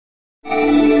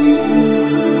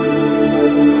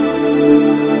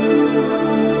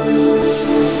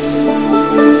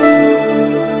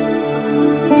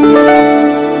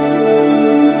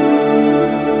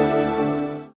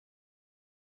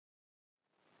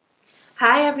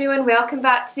Hi everyone, welcome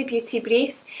back to the Beauty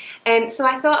Brief. So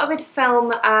I thought I would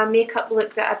film a makeup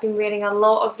look that I've been wearing a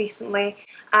lot of recently,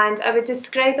 and I would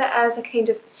describe it as a kind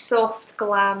of soft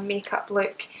glam makeup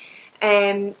look.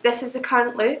 This is the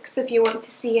current look, so if you want to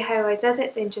see how I did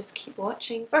it then just keep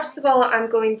watching. First of all, I'm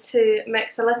going to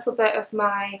mix a little bit of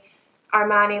my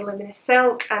Armani Luminous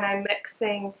Silk, and I'm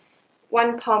mixing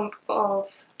 1 pump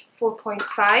of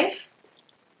 4.5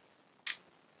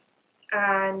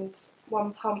 and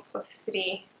 1 pump of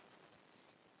 3.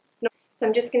 So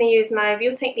I'm just going to use my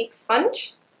Real Technique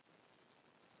sponge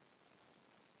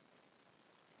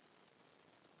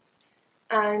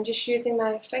and just using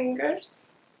my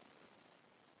fingers,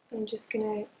 I'm just going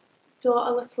to dot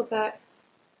a little bit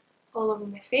all over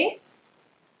my face.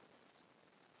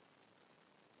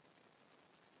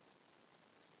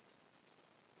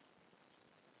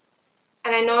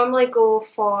 And I normally go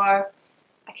for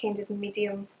a kind of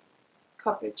medium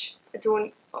coverage. I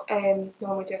don't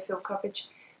normally do a full coverage.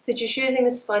 So just using the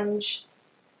sponge,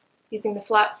 using the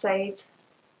flat side,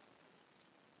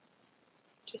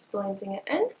 just blending it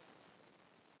in.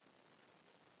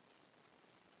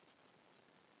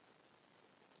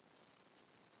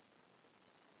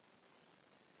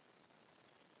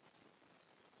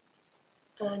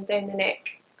 And down the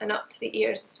neck and up to the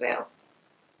ears as well.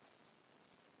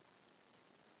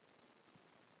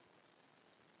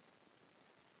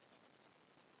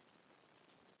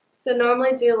 So I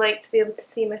normally do like to be able to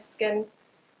see my skin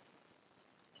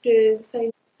through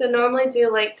the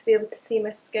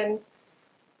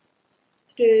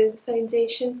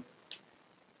foundation.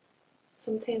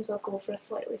 Sometimes I'll go for a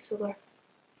slightly fuller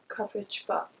coverage,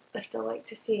 but I still like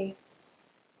to see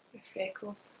my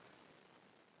freckles.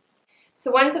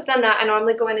 So once I've done that, I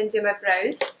normally go in and do my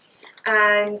brows,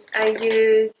 and I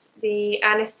use the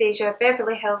Anastasia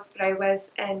Beverly Hills Brow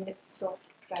Wiz in soft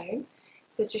brown.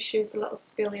 So just use a little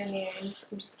spoolie on the end.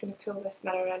 I'm just going to pull this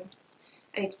mirror in.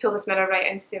 I need to pull this mirror right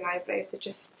in to do my eyebrows, so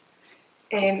just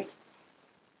bear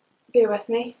with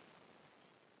me.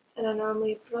 And I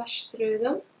normally brush through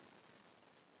them.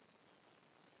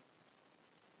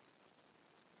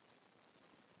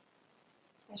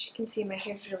 As you can see, my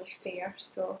hair is really fair,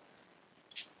 so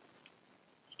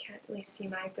you can't really see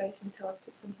my eyebrows until I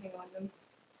put something on them.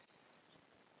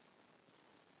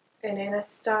 And then I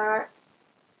start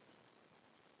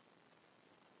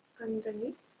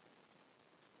underneath.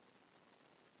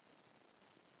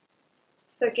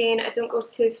 So again, I don't go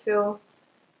too full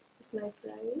with my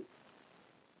brows.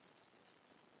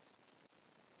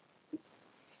 Oops.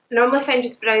 I normally find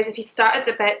with brows, if you start at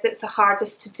the bit that's the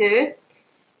hardest to do,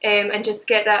 and just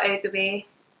get that out of the way,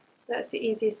 that's the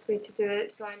easiest way to do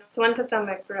it. So once I've done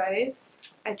my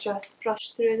brows, I just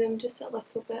brush through them just a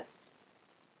little bit,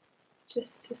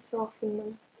 just to soften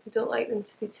them. I don't like them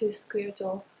to be too squared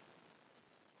off.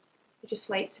 I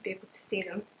just like to be able to see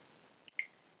them.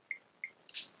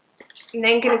 I'm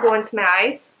then going to go into my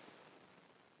eyes.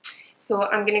 So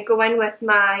I'm going to go in with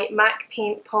my MAC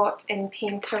Paint Pot in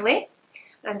Painterly.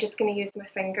 I'm just going to use my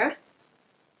finger.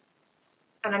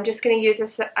 And I'm just going to use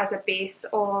this as a base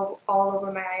all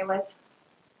over my eyelid.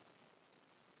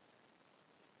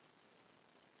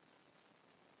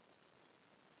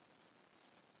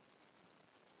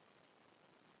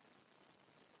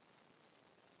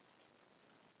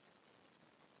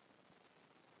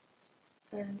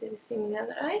 And do the same in the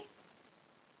other eye.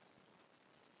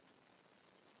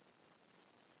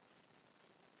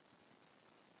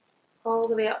 All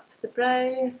the way up to the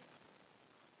brow.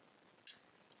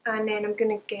 And then I'm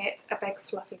going to get a big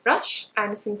fluffy brush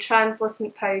and some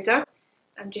translucent powder.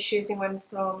 I'm just using one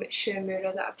from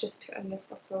Shumura that I've just put in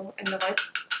this little, in the lid.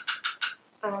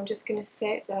 And I'm just going to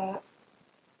set that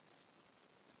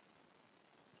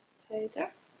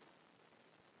powder.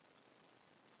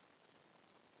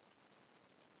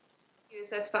 Use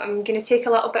this, but I'm going to take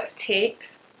a little bit of tape.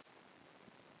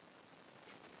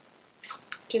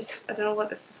 Just, I don't know what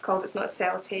this is called, it's not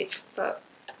sellotape, but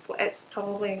it's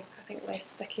probably, I think, less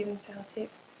sticky than sellotape.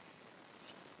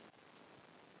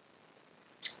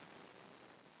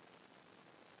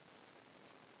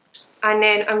 And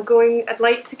then I'd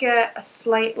like to get a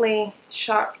slightly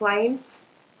sharp line.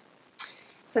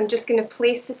 So I'm just going to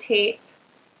place the tape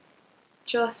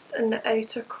just in the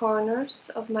outer corners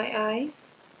of my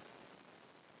eyes.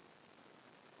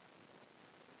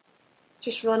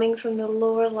 Just running from the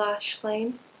lower lash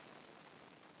line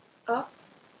up.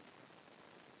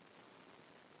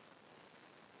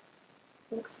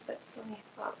 Looks a bit silly,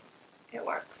 but it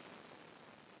works.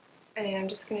 And then I'm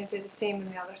just going to do the same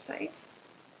on the other side.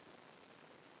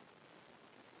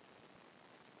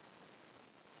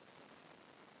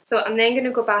 So I'm then going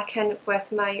to go back in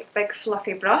with my big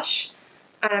fluffy brush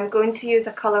And I'm going to use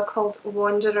a colour called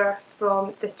Wanderer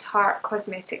from the Tarte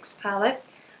Cosmetics palette,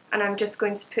 and I'm just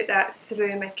going to put that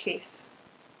through my crease.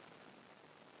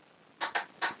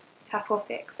 Tap off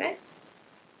the excess.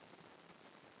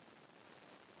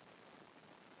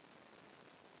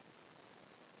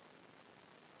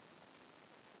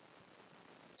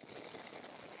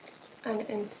 And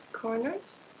into the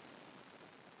corners.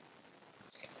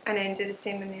 And then do the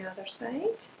same on the other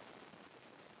side.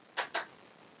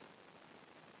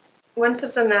 Once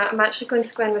I've done that, I'm actually going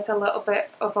to go in with a little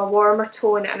bit of a warmer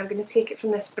tone, and I'm going to take it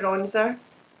from this bronzer.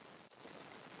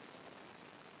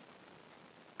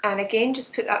 And again,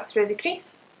 just put that through the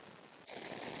crease.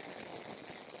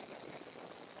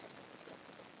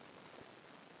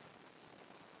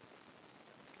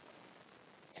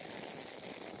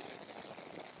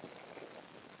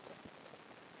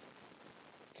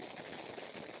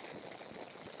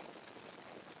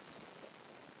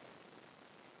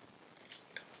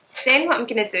 Then what I'm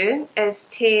going to do is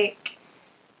take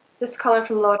this colour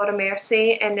from Laura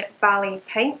Mercier in Bali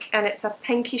Pink, and it's a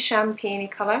pinky champagne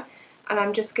colour, and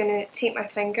I'm just going to take my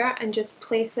finger and just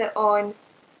place it on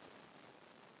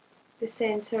the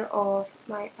centre of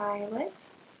my eyelid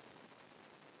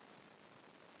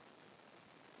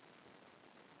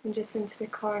and just into the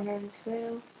corner as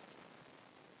well.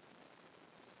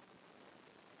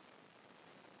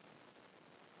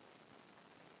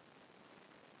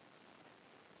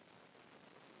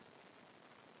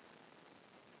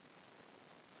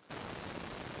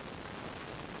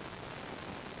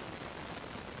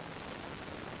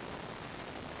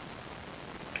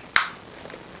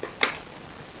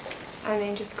 And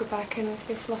then just go back in with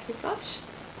your fluffy brush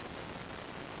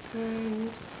and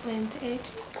blend the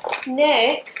edges.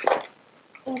 Next,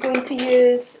 I'm going to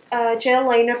use a gel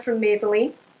liner from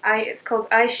Maybelline. It's called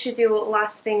Eye Studio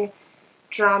Lasting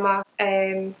Drama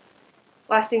eyeliner.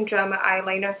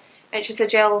 It's just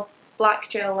a black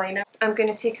gel liner. I'm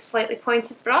going to take a slightly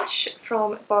pointed brush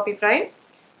from Bobbi Brown,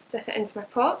 dip it into my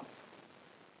pot.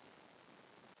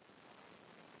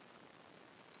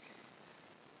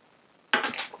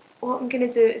 What I'm going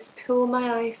to do is pull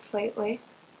my eye slightly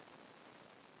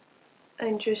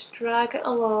and just drag it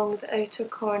along the outer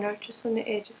corner, just on the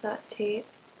edge of that tape.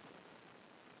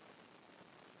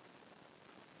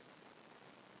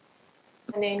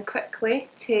 And then quickly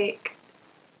take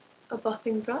a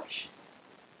buffing brush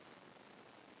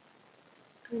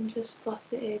and just buff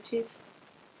the edges.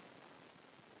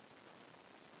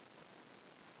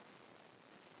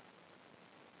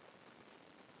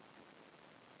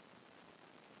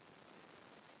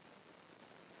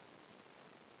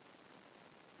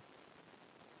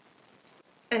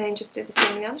 And then just do the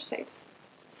same on the other side.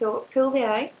 So pull the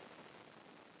eye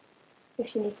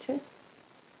if you need to.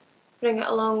 Bring it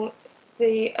along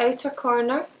the outer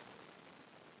corner,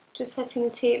 just hitting the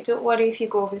tape. Don't worry if you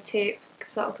go over the tape,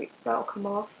 because that'll come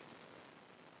off.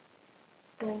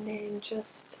 And then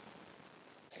just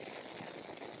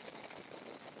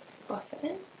buff it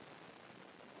in.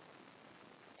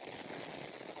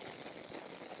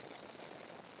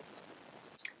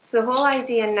 So the whole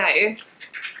idea now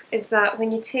is that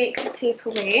when you take the tape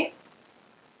away,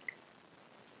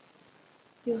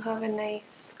 you'll have a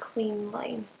nice clean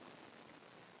line.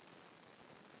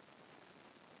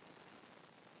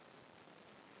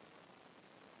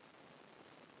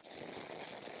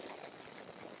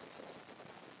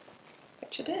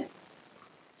 Which I do.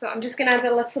 So I'm just going to add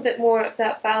a little bit more of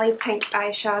that Bali Pink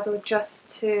eyeshadow just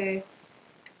to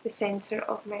the centre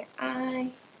of my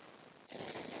eye.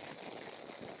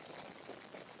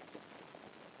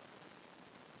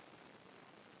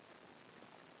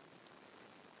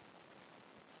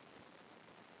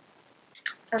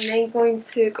 I'm then going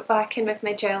to go back in with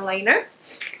my gel liner,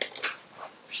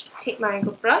 take my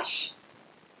angled brush,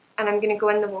 and I'm going to go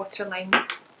in the waterline.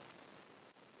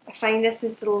 I find this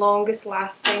is the longest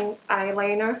lasting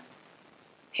eyeliner,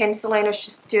 hence the liners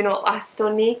just do not last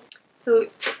on me. So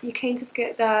you kind of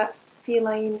get that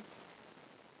feline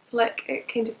flick, it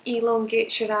kind of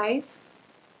elongates your eyes.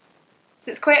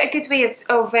 So it's quite a good way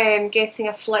of getting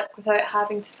a flick without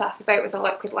having to faff about with a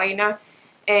liquid liner.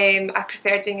 I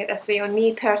prefer doing it this way. On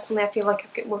me personally, I feel like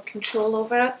I've got more control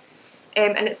over it,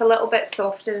 and it's a little bit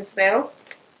softer as well.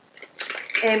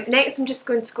 Next I'm just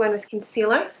going to go in with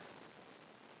concealer,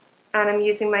 and I'm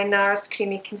using my NARS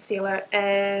Creamy Concealer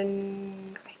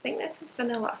in, I think this is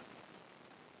vanilla.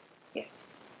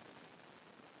 Yes.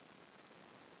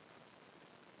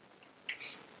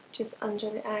 Just under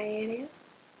the eye area.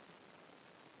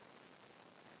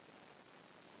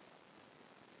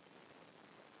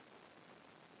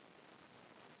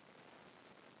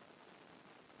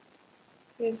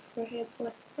 Through the forehead a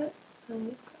little bit.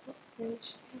 And I've got a little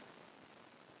fringe here.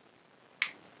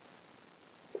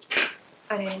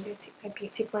 And then I'm going to take my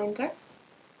beauty blender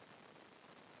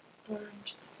and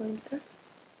just blend it in.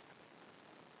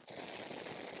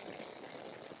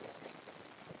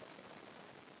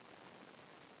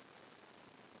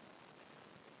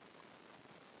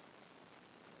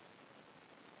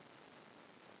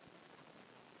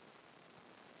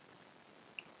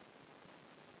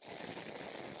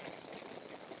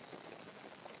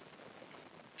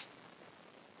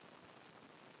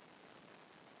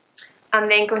 I'm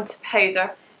then going to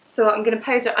powder. So I'm going to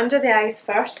powder under the eyes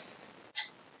first.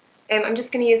 I'm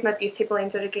just going to use my beauty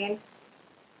blender again.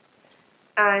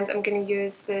 And I'm going to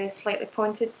use the slightly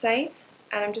pointed side.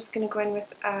 And I'm just going to go in with,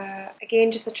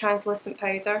 again, just a translucent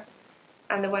powder.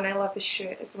 And the one I love is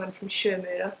the one from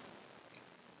Shuamura.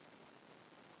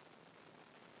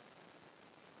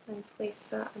 And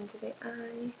place that under the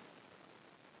eye.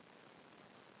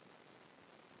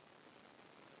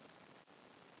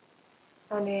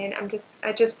 And then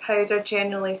I just powder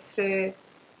generally through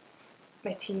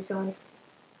my T-zone.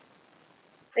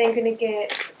 Then I'm going to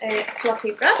get a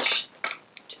fluffy brush,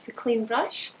 just a clean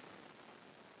brush,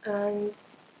 and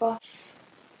buff.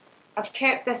 I've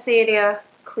kept this area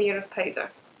clear of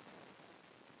powder.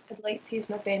 I'd like to use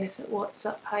my Benefit What's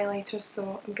Up highlighter,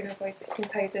 so I'm going to avoid putting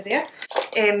powder there.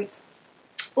 I'm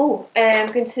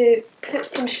going to put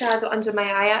some shadow under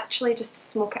my eye actually, just to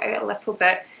smoke it out a little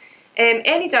bit.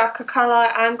 Any darker colour,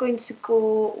 I'm going to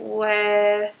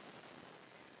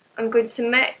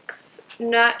mix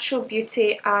Natural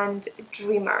Beauty and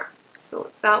Dreamer.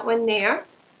 So that one there,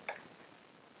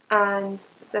 and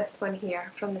this one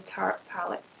here from the Tarte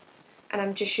palette. And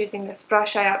I'm just using this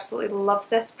brush. I absolutely love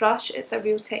this brush. It's a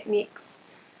Real Techniques,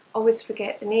 always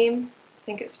forget the name. I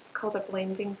think it's called a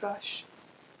blending brush.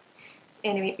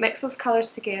 Anyway, mix those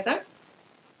colours together.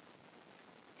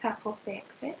 Tap off the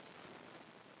excess.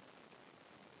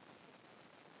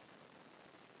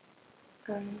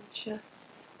 And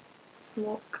just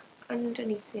smoke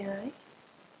underneath the eye.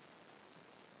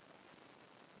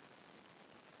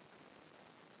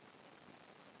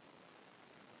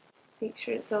 Make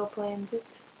sure it's all blended.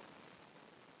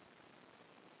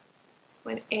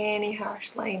 When any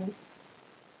harsh lines.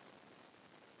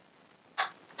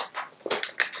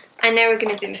 And now we're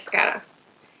going to do mascara.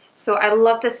 So I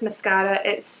love this mascara.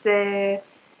 It's the,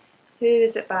 who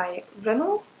is it by?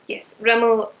 Rimmel? Yes,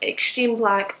 Rimmel Extreme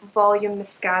Black Volume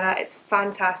Mascara. It's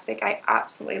fantastic. I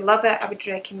absolutely love it. I would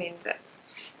recommend it.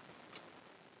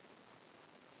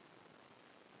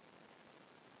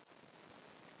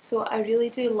 So I really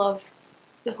do love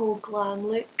the whole glam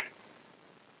look,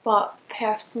 but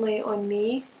personally on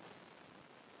me,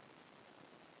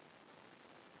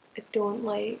 I don't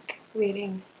like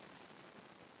wearing,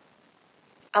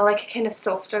 I like a kind of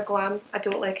softer glam. I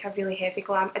don't like a really heavy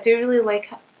glam. I do really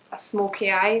like a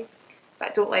smoky eye, but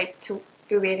I don't like to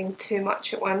be wearing too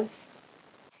much at once.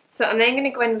 So I'm then going to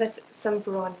go in with some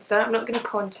bronzer. I'm not going to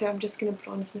contour, I'm just going to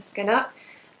bronze my skin up.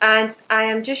 And I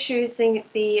am just using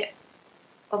the,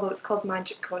 although it's called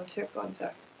Magic Contour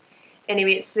Bronzer.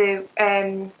 Anyway, it's the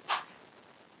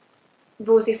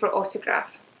Rosy for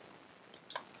Autograph.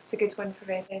 It's a good one for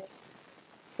redheads.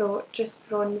 So just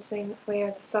bronzing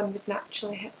where the sun would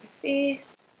naturally hit my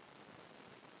face.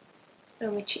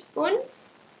 Around my cheekbones.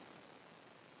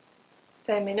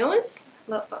 Down my nose,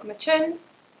 a little bit on my chin.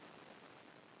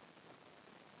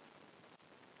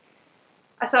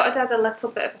 I thought I'd add a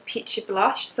little bit of a peachy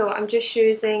blush, so I'm just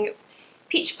using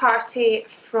Peach Party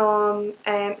from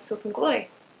Soap and Glory.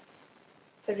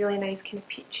 It's a really nice kind of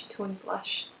peachy tone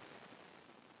blush.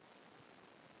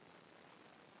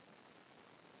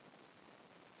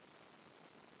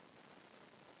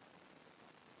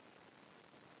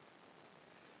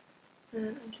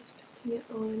 And I'm just putting it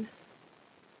on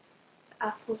the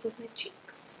apples of my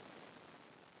cheeks.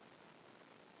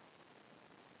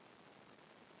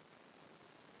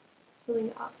 Pulling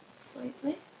it up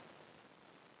slightly.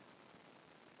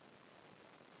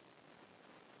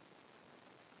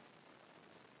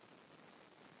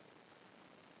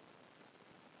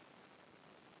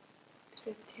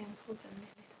 Through the temples and a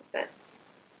little bit.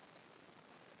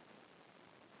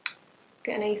 It's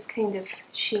got a nice kind of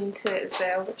sheen to it as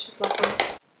well, which is lovely.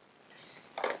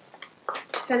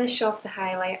 To finish off the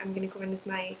highlight, I'm going to go in with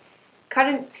my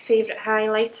current favourite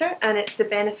highlighter, and it's the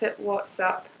Benefit What's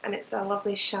Up, and it's a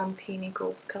lovely champagne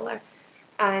gold colour.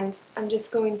 And I'm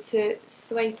just going to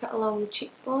swipe it along the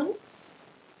cheekbones,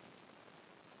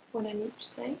 one on each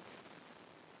side.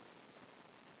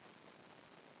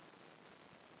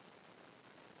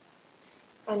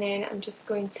 And then I'm just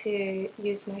going to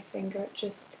use my finger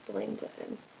just to blend it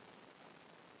in.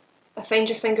 I find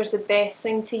your finger's the best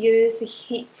thing to use. The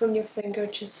heat from your finger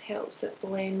just helps it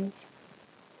blend.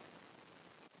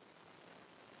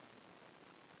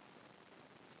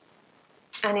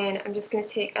 And then I'm just going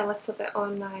to take a little bit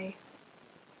on my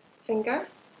finger.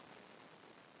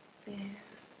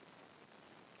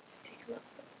 Just take a little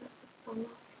bit of that thumb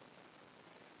off.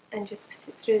 And just put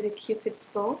it through the Cupid's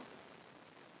bow.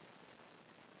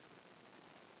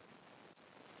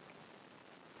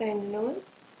 Down the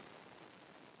nose.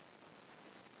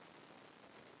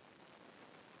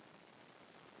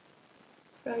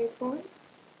 Brow bone.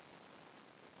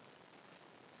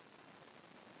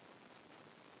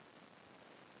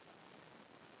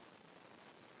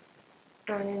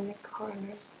 And in the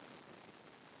corners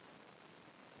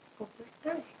of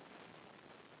my eyes.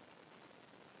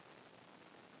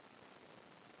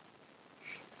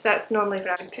 So that's normally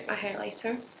where I put my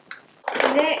highlighter.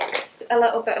 Next, a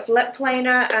little bit of lip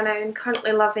liner, and I'm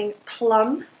currently loving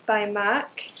Plum by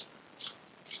MAC.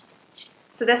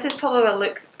 So this is probably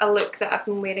a look that I've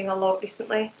been wearing a lot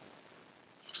recently.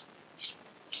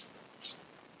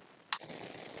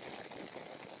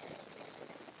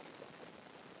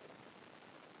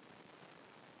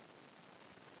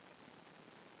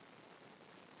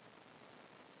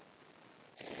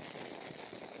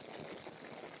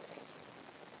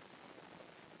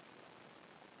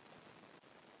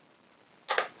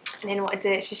 And then what I do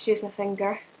is just use my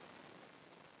finger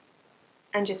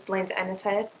and just blend it in a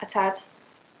tad.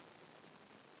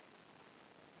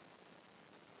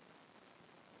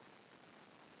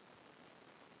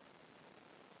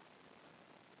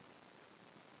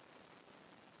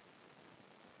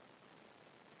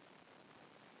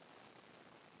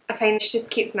 I find this just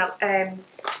keeps my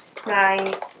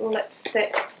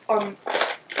lipstick or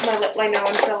my lip liner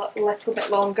on for a little bit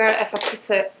longer if I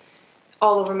put it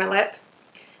all over my lip.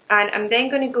 And I'm then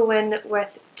going to go in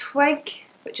with Twig,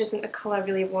 which isn't the colour I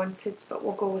really wanted, but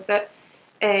we'll go with it,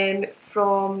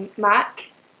 from MAC.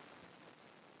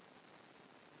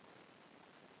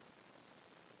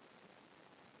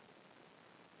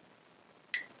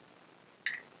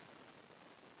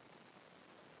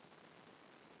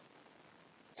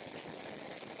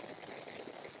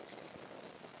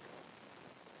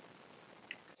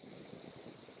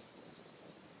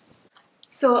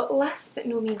 So last but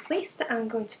no means least, I'm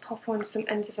going to pop on some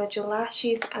individual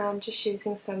lashes, and I'm just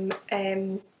using some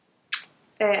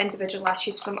individual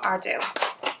lashes from Ardell.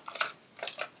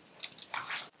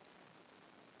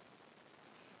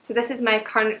 So this is my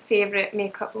current favourite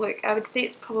makeup look. I would say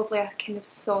it's probably a kind of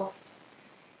soft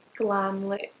glam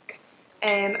look,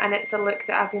 and it's a look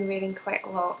that I've been wearing quite a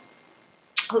lot.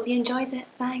 Hope you enjoyed it.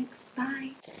 Thanks,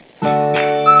 bye.